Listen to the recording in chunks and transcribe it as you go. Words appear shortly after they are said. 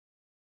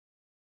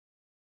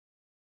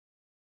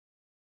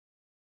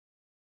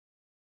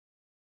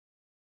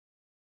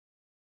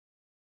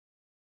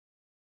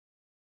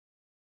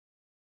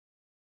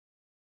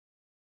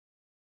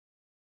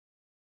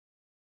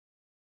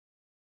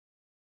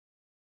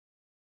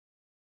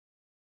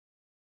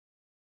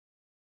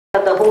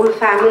the whole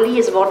family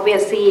is what we are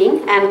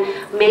seeing, and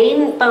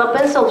main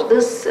purpose of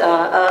this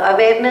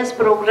awareness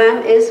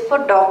program is for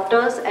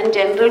doctors and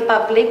general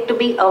public to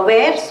be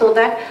aware, so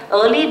that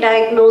early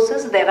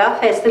diagnosis, there are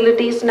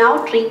facilities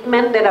now,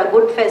 treatment, there are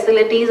good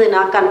facilities in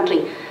our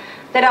country.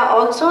 There are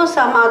also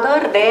some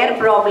other rare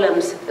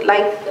problems,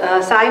 like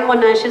Sai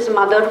Monash's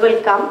mother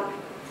will come.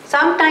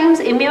 Sometimes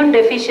immune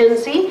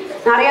deficiency,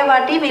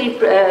 Naryavati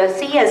will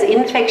see as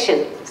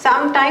infection.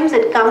 Sometimes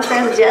it comes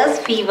as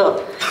just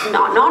fever,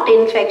 not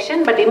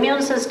infection, but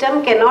immune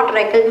system cannot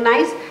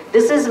recognize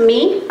this is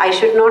me, I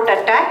should not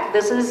attack,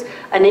 this is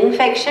an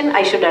infection,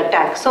 I should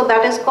attack. So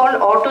that is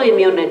called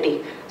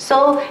autoimmunity.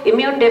 So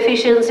immune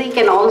deficiency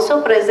can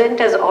also present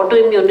as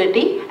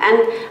autoimmunity,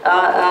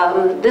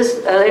 and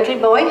this little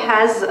boy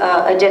has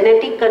a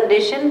genetic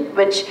condition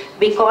which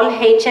we call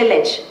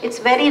HLH. It's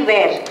very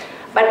rare,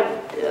 but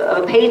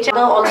HLH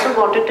also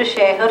wanted to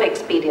share her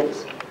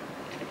experience.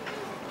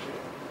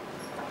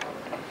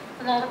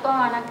 எல்லாருக்கும்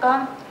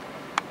வணக்கம்.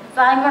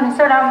 சாய்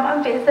மனுஷோட அம்மா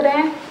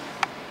பேசுகிறேன்.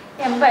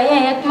 என்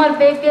பையன் Egmore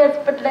baby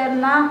ஹாஸ்பிட்டலில்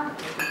இருந்தான்.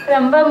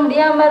 ரொம்ப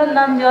முடியாமல்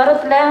இருந்தான்.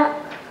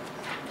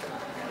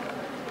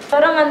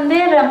 ஜுரம் வந்து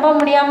ரொம்ப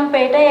முடியாமல்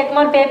போயிட்டேன்.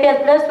 எக்மர் பேபி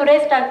ஹாஸ்பிட்டலில்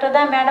சுரேஷ் டாக்டர்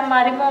தான் மேடம்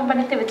அறிமுகம்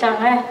பண்ணி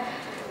வச்சாங்க.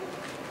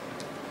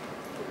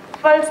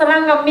 பல்ஸ்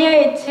எல்லாம்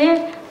கம்மியாகிடுச்சு.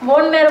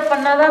 போன் மேரோ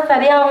பண்ணால் தான்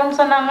சரியாகும்னு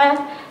சொன்னாங்க.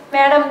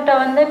 மேடம்கிட்ட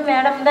வந்து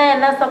மேடம் தான்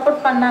எல்லாம்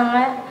சப்போர்ட் பண்ணாங்க.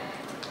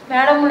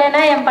 மேடம்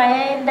இல்லைன்னா என்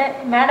பையன் இல்லை.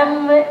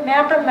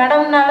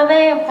 மேடம்னால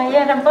தான் என்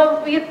பையன் ரொம்ப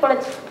உயிர்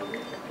பொழைச்சி.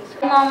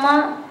 எங்கள் அம்மா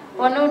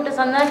ஒன்று விட்டு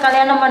சொன்னால்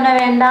கல்யாணம் பண்ண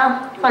வேண்டாம்,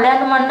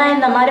 கல்யாணம் பண்ணால்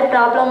இந்த மாதிரி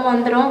ப்ராப்ளம்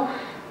வந்துடும்,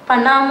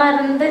 பண்ணாமல்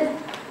இருந்து.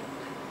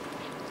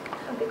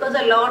 Because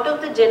a lot of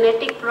the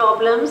genetic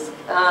problems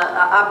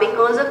are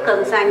because of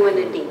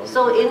consanguinity. So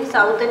in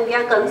South India,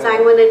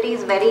 consanguinity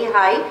is very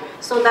high.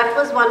 So that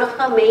was one of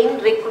her main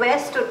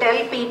requests, to tell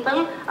people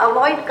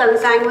avoid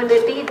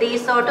consanguinity.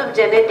 These sort of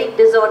genetic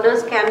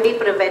disorders can be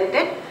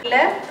prevented.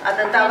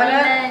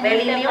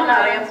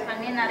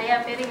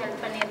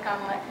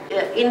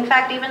 In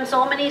fact, even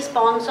so many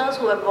sponsors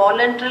who have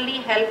voluntarily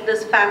helped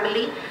this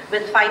family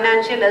with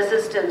financial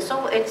assistance. So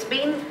it's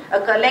been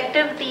a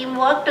collective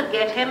teamwork to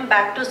get him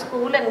back to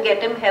school and get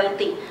him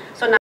healthy.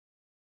 So now